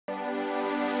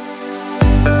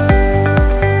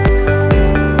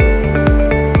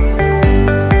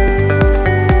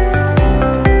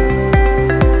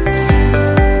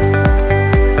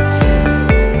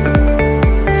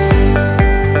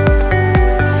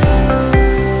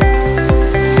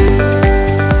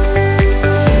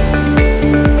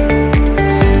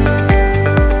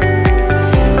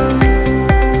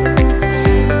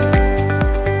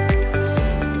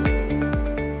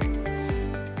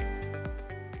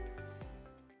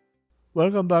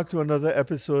Welcome back to another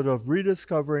episode of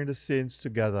Rediscovering the Saints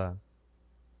Together.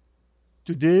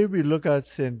 Today we look at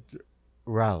Saint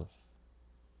Ralph.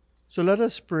 So let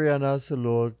us pray and ask the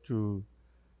Lord to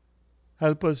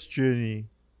help us journey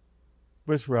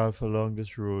with Ralph along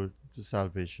this road to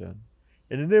salvation.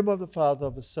 In the name of the Father,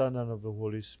 of the Son, and of the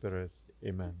Holy Spirit.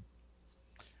 Amen.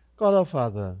 God our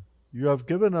Father, you have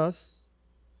given us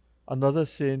another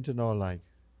saint in our life,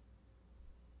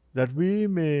 that we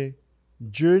may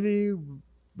journey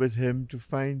with him to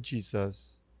find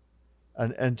Jesus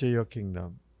and enter your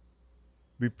kingdom.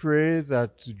 We pray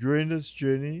that during this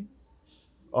journey,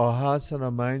 our hearts and our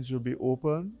minds will be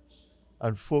open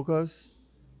and focused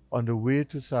on the way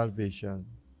to salvation.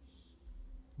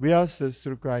 We ask this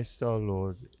through Christ our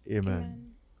Lord. Amen.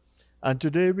 Amen. And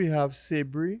today we have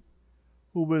Sabri,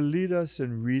 who will lead us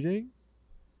in reading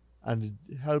and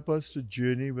help us to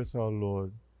journey with our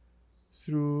Lord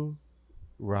through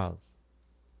Ralph.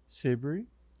 Sabri?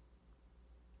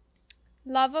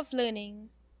 Love of learning.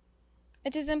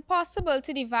 It is impossible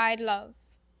to divide love.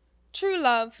 True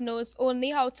love knows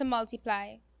only how to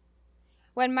multiply.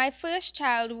 When my first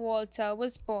child, Walter,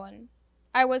 was born,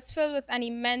 I was filled with an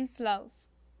immense love.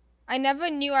 I never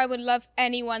knew I would love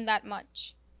anyone that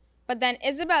much. But then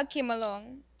Isabel came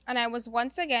along, and I was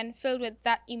once again filled with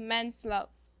that immense love.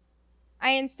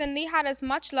 I instantly had as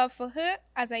much love for her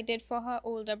as I did for her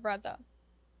older brother.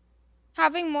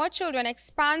 Having more children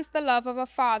expands the love of a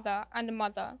father and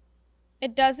mother.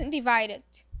 It doesn't divide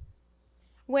it.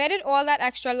 Where did all that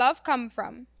extra love come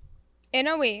from? In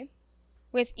a way,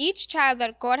 with each child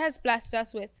that God has blessed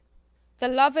us with, the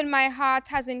love in my heart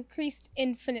has increased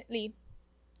infinitely.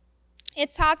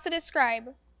 It's hard to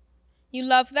describe. You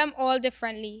love them all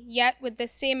differently, yet with the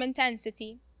same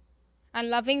intensity. And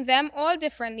loving them all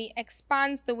differently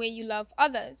expands the way you love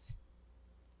others.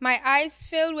 My eyes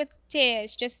filled with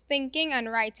tears just thinking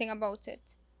and writing about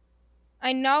it.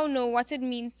 I now know what it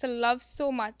means to love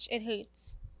so much it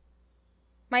hurts.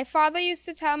 My father used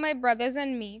to tell my brothers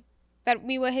and me that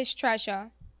we were his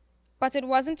treasure, but it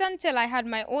wasn't until I had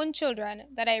my own children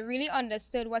that I really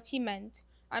understood what he meant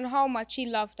and how much he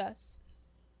loved us.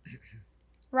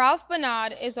 Ralph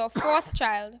Bernard is our fourth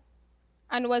child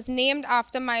and was named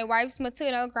after my wife's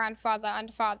maternal grandfather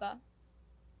and father.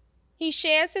 He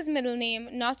shares his middle name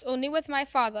not only with my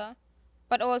father,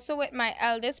 but also with my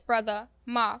eldest brother,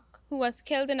 Mark, who was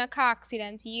killed in a car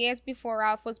accident years before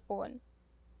Ralph was born.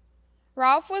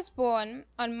 Ralph was born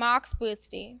on Mark's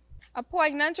birthday, a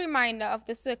poignant reminder of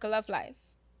the circle of life.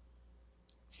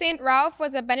 Saint Ralph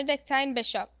was a Benedictine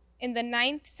bishop in the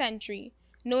 9th century,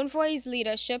 known for his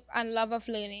leadership and love of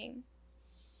learning.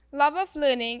 Love of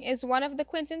learning is one of the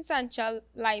quintessential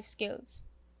life skills.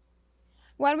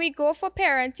 When we go for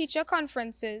parent-teacher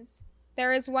conferences,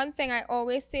 there is one thing I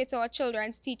always say to our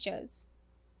children's teachers.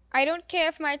 I don't care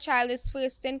if my child is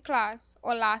first in class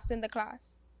or last in the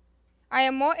class. I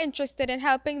am more interested in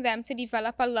helping them to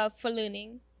develop a love for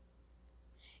learning.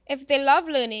 If they love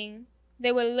learning,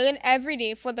 they will learn every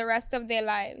day for the rest of their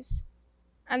lives,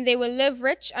 and they will live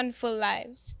rich and full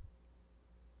lives.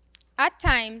 At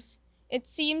times, it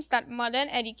seems that modern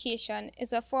education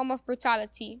is a form of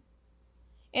brutality.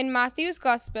 In Matthew's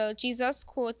Gospel, Jesus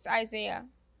quotes Isaiah.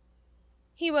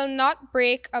 He will not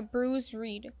break a bruised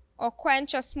reed or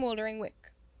quench a smoldering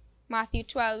wick. Matthew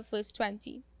 12, verse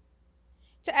 20.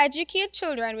 To educate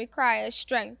children requires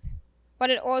strength, but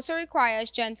it also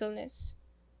requires gentleness.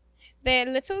 Their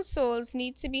little souls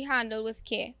need to be handled with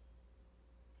care.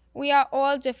 We are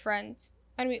all different,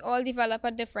 and we all develop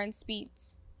at different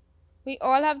speeds. We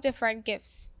all have different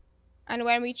gifts, and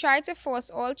when we try to force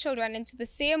all children into the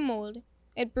same mold,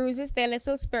 it bruises their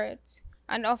little spirits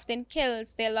and often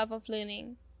kills their love of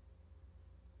learning.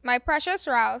 My precious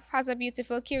Ralph has a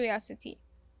beautiful curiosity.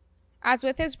 As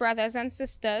with his brothers and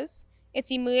sisters,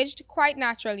 it emerged quite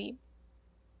naturally.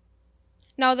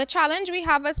 Now the challenge we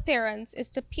have as parents is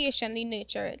to patiently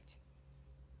nurture it.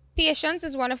 Patience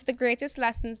is one of the greatest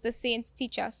lessons the saints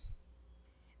teach us.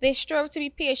 They strove to be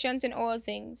patient in all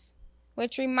things,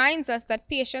 which reminds us that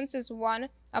patience is one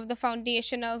of the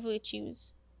foundational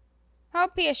virtues. How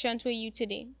patient were you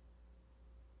today?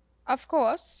 Of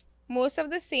course, most of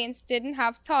the saints didn't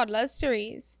have toddlers to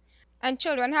raise, and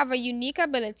children have a unique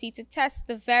ability to test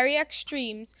the very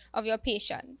extremes of your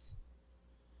patience.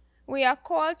 We are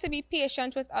called to be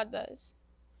patient with others,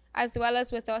 as well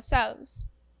as with ourselves.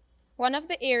 One of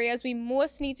the areas we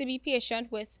most need to be patient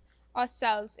with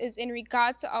ourselves is in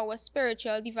regard to our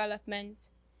spiritual development.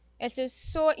 It is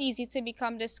so easy to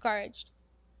become discouraged.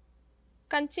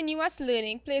 Continuous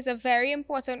learning plays a very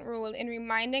important role in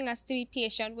reminding us to be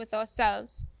patient with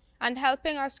ourselves and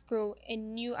helping us grow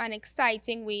in new and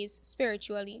exciting ways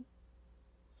spiritually.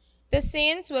 The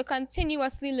saints were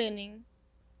continuously learning.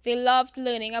 They loved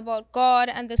learning about God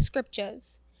and the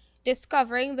scriptures,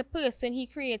 discovering the person He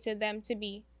created them to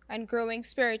be, and growing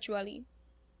spiritually.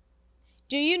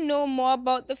 Do you know more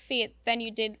about the faith than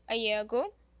you did a year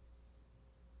ago?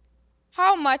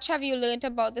 How much have you learned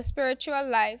about the spiritual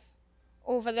life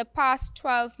over the past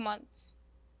 12 months?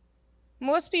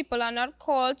 Most people are not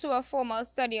called to a formal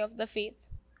study of the faith,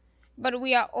 but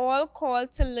we are all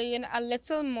called to learn a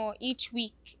little more each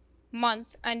week,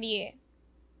 month, and year.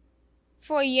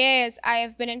 For years, I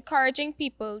have been encouraging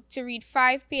people to read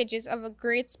 5 pages of a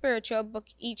great spiritual book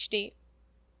each day.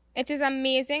 It is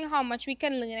amazing how much we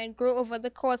can learn and grow over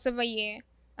the course of a year,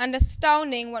 and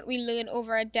astounding what we learn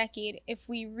over a decade if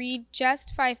we read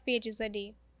just 5 pages a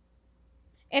day.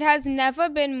 It has never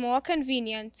been more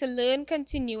convenient to learn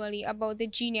continually about the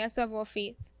genius of our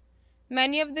faith.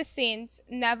 Many of the saints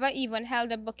never even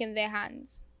held a book in their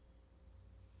hands.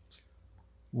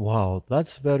 Wow,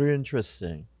 that's very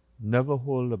interesting. Never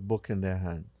hold a book in their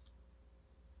hand.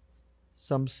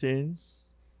 Some saints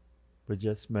were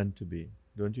just meant to be.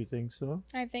 Don't you think so?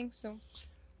 I think so.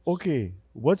 Okay,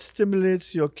 what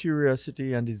stimulates your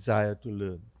curiosity and desire to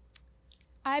learn?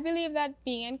 I believe that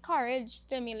being encouraged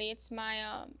stimulates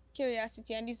my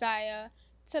curiosity and desire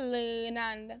to learn,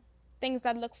 and things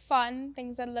that look fun,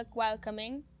 things that look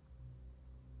welcoming.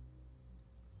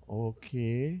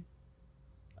 Okay,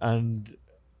 and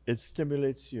it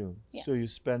stimulates you. Yes. So you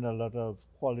spend a lot of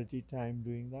quality time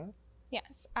doing that?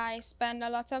 Yes, I spend a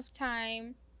lot of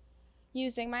time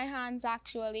using my hands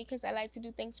actually because I like to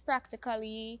do things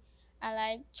practically. I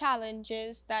like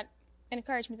challenges that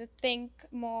encourage me to think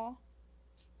more.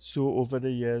 So over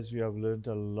the years, you have learned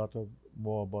a lot of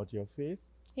more about your faith?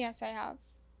 Yes, I have.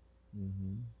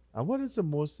 Mm-hmm. And what is the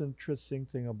most interesting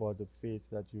thing about the faith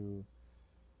that you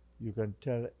can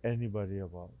tell anybody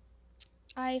about?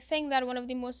 I think that one of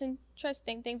the most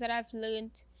interesting things that I've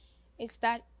learned is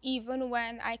that even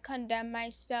when I condemn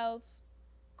myself,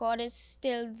 God is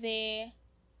still there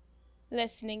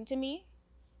listening to me.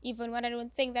 Even when I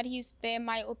don't think that He's there,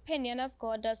 my opinion of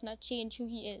God does not change who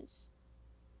He is.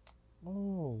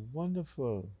 Oh,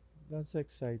 wonderful. That's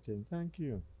exciting. Thank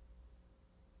you.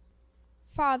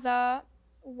 Father,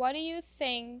 what do you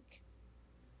think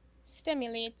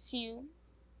stimulates you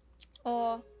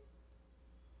or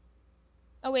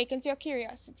awakens your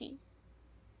curiosity?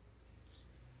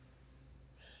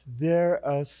 There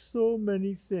are so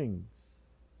many things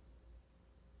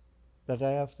that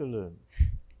I have to learn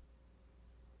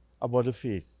about the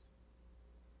faith,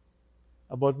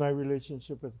 about my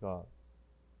relationship with God.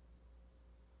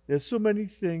 There's so many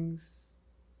things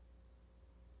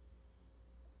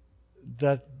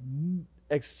that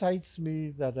excites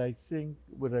me that I think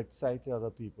would excite other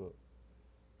people.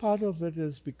 Part of it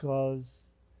is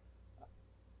because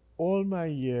all my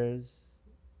years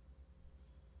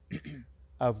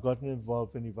I've gotten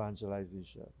involved in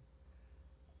evangelization.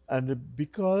 And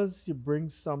because you bring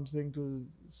something to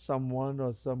someone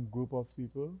or some group of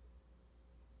people,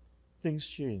 things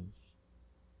change.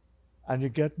 And you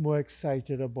get more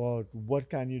excited about what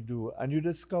can you do. And you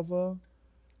discover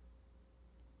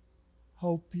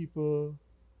how people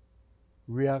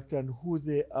react and who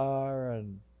they are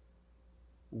and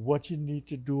what you need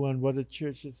to do and what the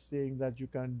church is saying that you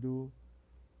can do.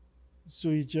 So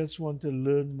you just want to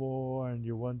learn more and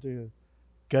you want to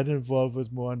get involved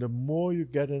with more. And the more you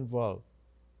get involved,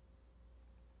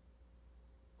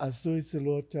 as though it's the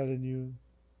Lord telling you,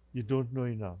 you don't know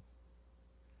enough.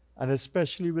 And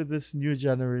especially with this new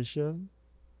generation,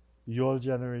 your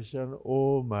generation,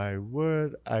 oh my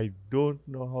word, I don't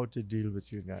know how to deal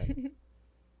with you guys.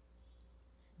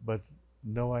 But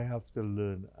now I have to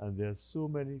learn. And there's so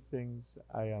many things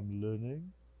I am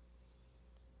learning.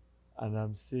 And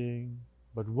I'm saying,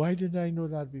 but why didn't I know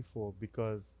that before?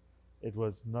 Because it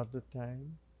was not the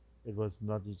time, it was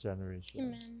not the generation.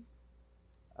 Amen.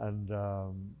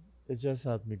 And it just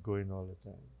had me going all the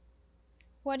time.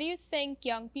 What do you think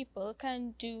young people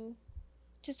can do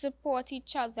to support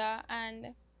each other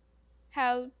and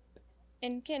help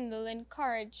enkindle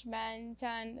encouragement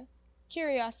and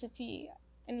curiosity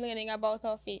in learning about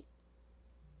our faith?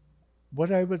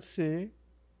 What I would say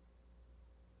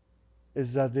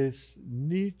is that they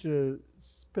need to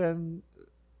spend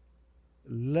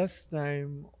less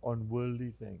time on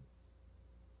worldly things.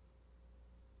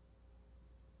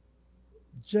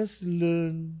 Just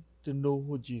learn to know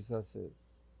who Jesus is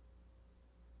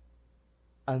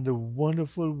and the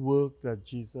wonderful work that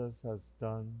Jesus has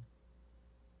done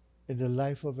in the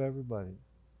life of everybody.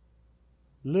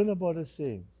 Learn about the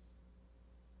saints.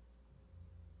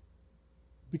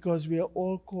 Because we are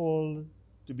all called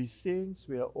to be saints,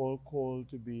 we are all called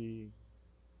to be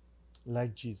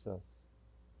like Jesus.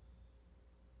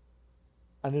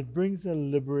 And it brings a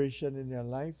liberation in their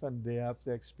life, and they have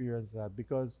to experience that,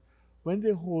 because when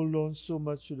they hold on so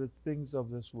much to the things of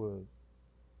this world,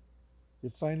 they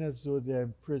find as though they're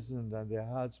imprisoned and their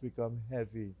hearts become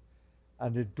heavy,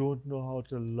 and they don't know how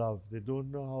to love. They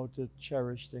don't know how to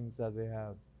cherish things that they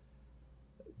have.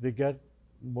 They get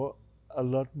more, a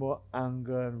lot more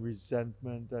anger and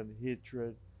resentment and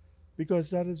hatred,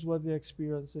 because that is what they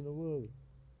experience in the world.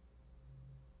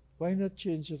 Why not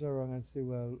change it around and say,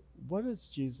 well, what does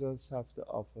Jesus have to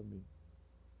offer me?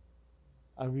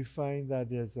 And we find that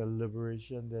there's a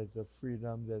liberation, there's a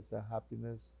freedom, there's a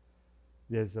happiness,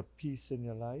 there's a peace in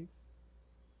your life.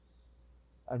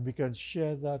 And we can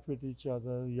share that with each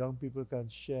other. Young people can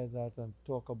share that and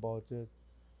talk about it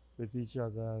with each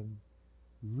other and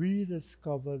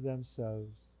rediscover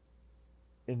themselves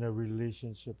in a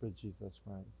relationship with Jesus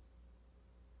Christ.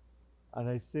 And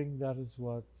I think that is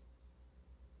what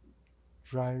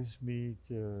drives me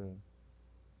to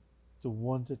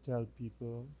want to tell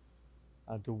people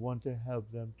and to want to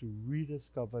help them to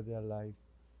rediscover their life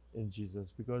in Jesus.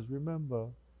 Because remember,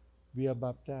 we are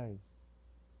baptized.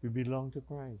 We belong to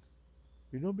Christ.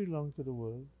 We don't belong to the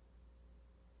world.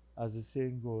 As the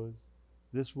saying goes,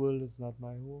 this world is not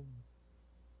my home.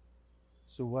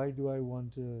 So why do I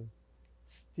want to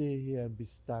stay here and be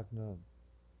stagnant?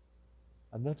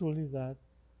 And not only that,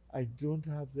 I don't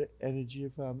have the energy.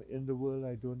 If I'm in the world,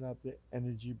 I don't have the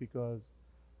energy, because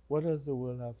what does the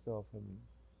world have to offer me?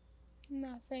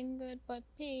 Nothing good but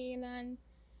pain and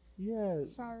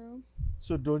Yes. sorrow.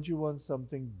 So don't you want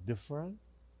something different?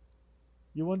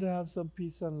 You want to have some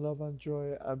peace and love and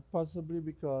joy, and possibly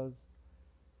because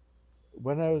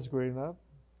when I was growing up,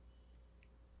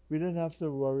 we didn't have to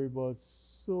worry about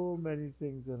so many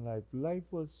things in life. Life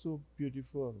was so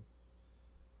beautiful.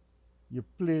 You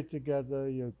play together,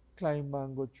 you climb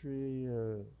mango tree,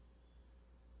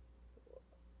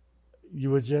 you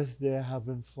were just there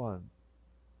having fun.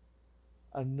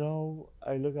 And now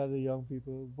I look at the young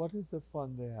people, what is the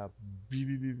fun they have?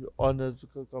 On a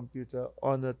computer,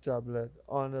 on a tablet,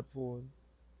 on a phone.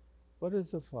 What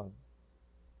is the fun?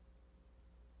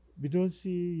 We don't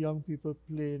see young people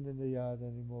playing in the yard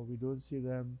anymore. We don't see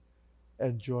them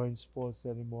enjoying sports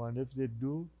anymore. And if they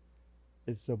do,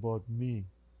 it's about me,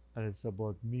 and it's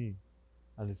about me,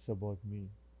 and it's about me.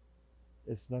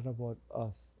 It's not about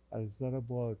us, and it's not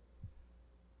about,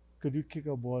 could you kick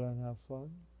a ball and have fun?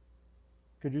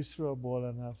 Could you throw a ball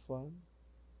and have fun?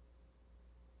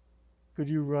 Could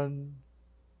you run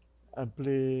and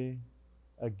play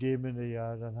a game in the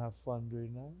yard and have fun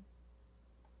doing that?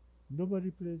 Nobody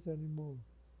plays anymore.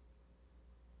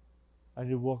 And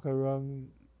you walk around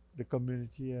the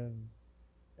community and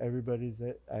everybody's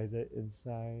either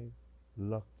inside,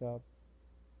 locked up,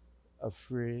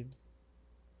 afraid.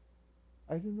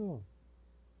 I don't know.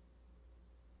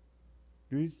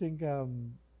 Do you think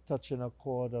I'm touching a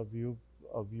chord of you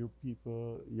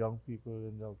people, young people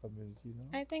in our community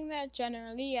now? I think that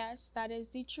generally, yes, that is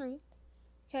the truth.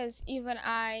 Because even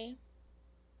I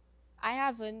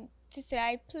haven't, to say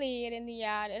I played in the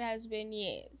yard, it has been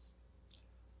years.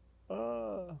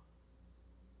 Ah,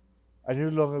 I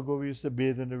knew long ago we used to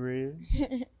bathe in the rain,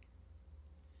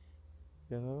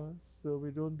 you know. So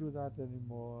we don't do that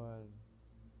anymore. And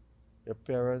your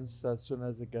parents, as soon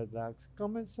as they get asked,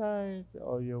 come inside,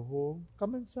 or you're home,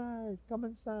 come inside,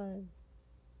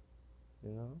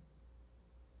 you know.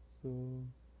 So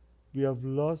we have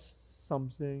lost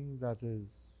something that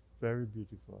is very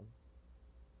beautiful.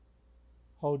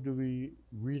 How do we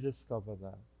rediscover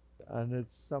that? And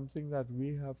it's something that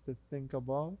we have to think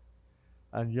about,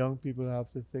 and young people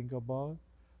have to think about,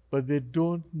 but they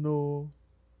don't know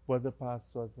what the past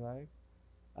was like,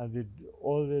 and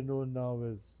all they know now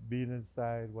is being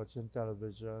inside, watching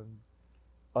television,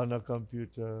 on a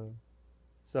computer,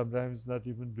 sometimes not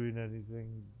even doing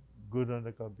anything good on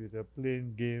the computer,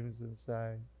 playing games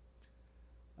inside,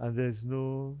 and there's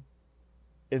no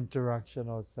interaction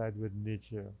outside with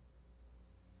nature.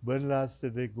 When last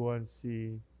did they go and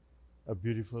see a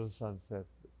beautiful sunset?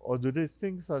 Or do they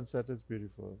think sunset is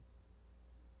beautiful?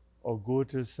 Or go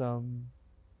to some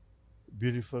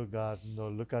beautiful garden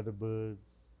or look at the birds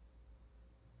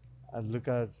and look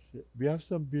at, we have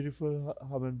some beautiful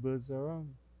hummingbirds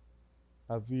around.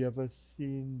 Have we ever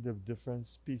seen the different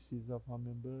species of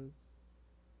hummingbirds?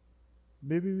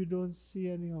 Maybe we don't see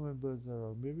any hummingbirds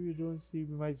around. Maybe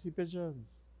we might see pigeons.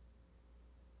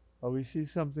 Or we see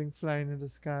something flying in the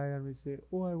sky and we say,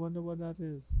 oh, I wonder what that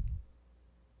is.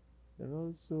 You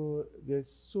know, so there's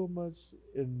so much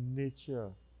in nature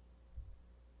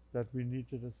that we need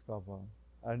to discover.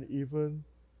 And even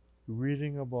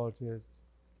reading about it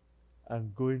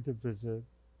and going to visit.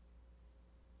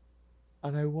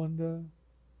 And I wonder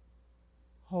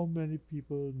how many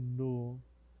people know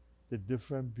the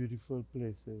different beautiful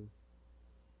places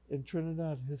in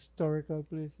Trinidad, historical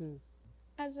places.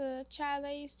 As a child,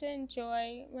 I used to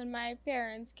enjoy when my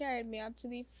parents carried me up to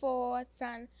the forts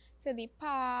and to the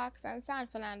parks and San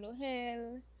Fernando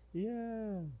Hill.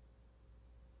 Yeah.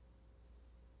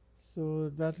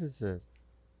 So that is it.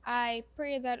 I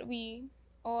pray that we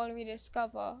all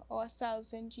rediscover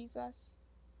ourselves in Jesus.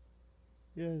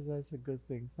 Yes, that's a good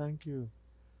thing. Thank you.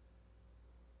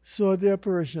 So, dear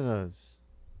parishioners,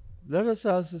 let us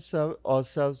ask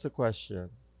ourselves the question: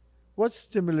 what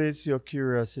stimulates your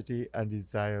curiosity and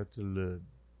desire to learn?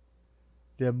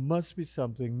 There must be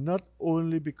something, not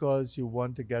only because you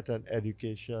want to get an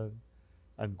education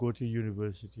and go to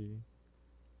university,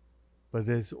 but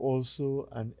there's also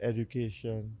an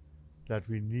education that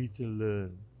we need to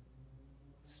learn,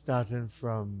 starting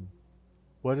from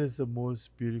what is the most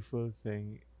beautiful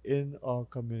thing in our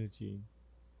community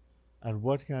and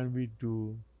what can we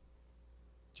do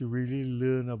to really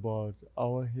learn about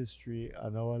our history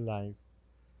and our life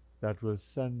that will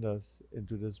send us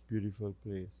into this beautiful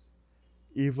place.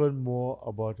 Even more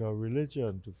about our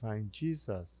religion, to find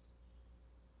Jesus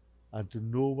and to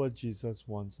know what Jesus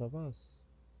wants of us.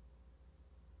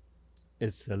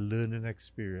 It's a learning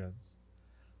experience.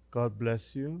 God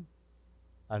bless you,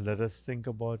 and let us think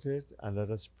about it, and let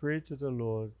us pray to the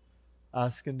Lord,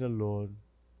 asking the Lord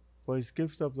for his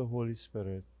gift of the Holy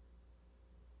Spirit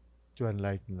to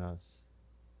enlighten us.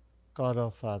 God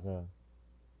our Father,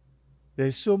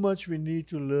 there's so much we need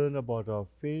to learn about our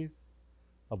faith,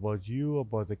 about you,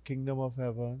 about the kingdom of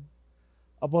heaven,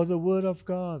 about the Word of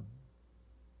God.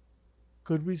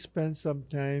 Could we spend some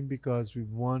time because we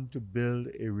want to build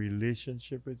a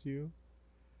relationship with you?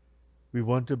 We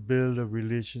want to build a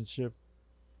relationship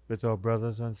with our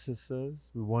brothers and sisters.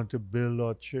 We want to build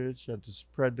our church and to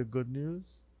spread the good news.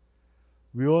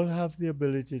 We all have the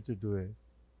ability to do it,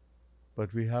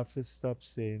 but we have to stop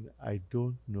saying, I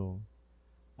don't know.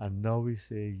 And now we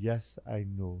say, yes, I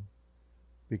know,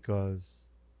 because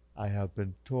I have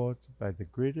been taught by the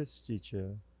greatest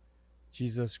teacher,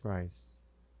 Jesus Christ,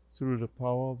 through the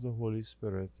power of the Holy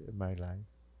Spirit in my life.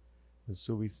 And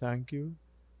so we thank you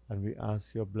and we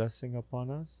ask your blessing upon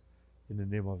us in the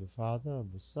name of the Father,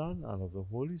 and the Son, and of the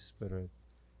Holy Spirit.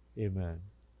 Amen.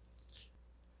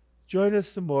 Join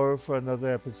us tomorrow for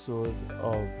another episode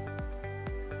of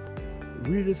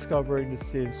Rediscovering the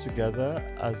Saints Together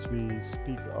as we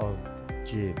speak of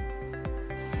James.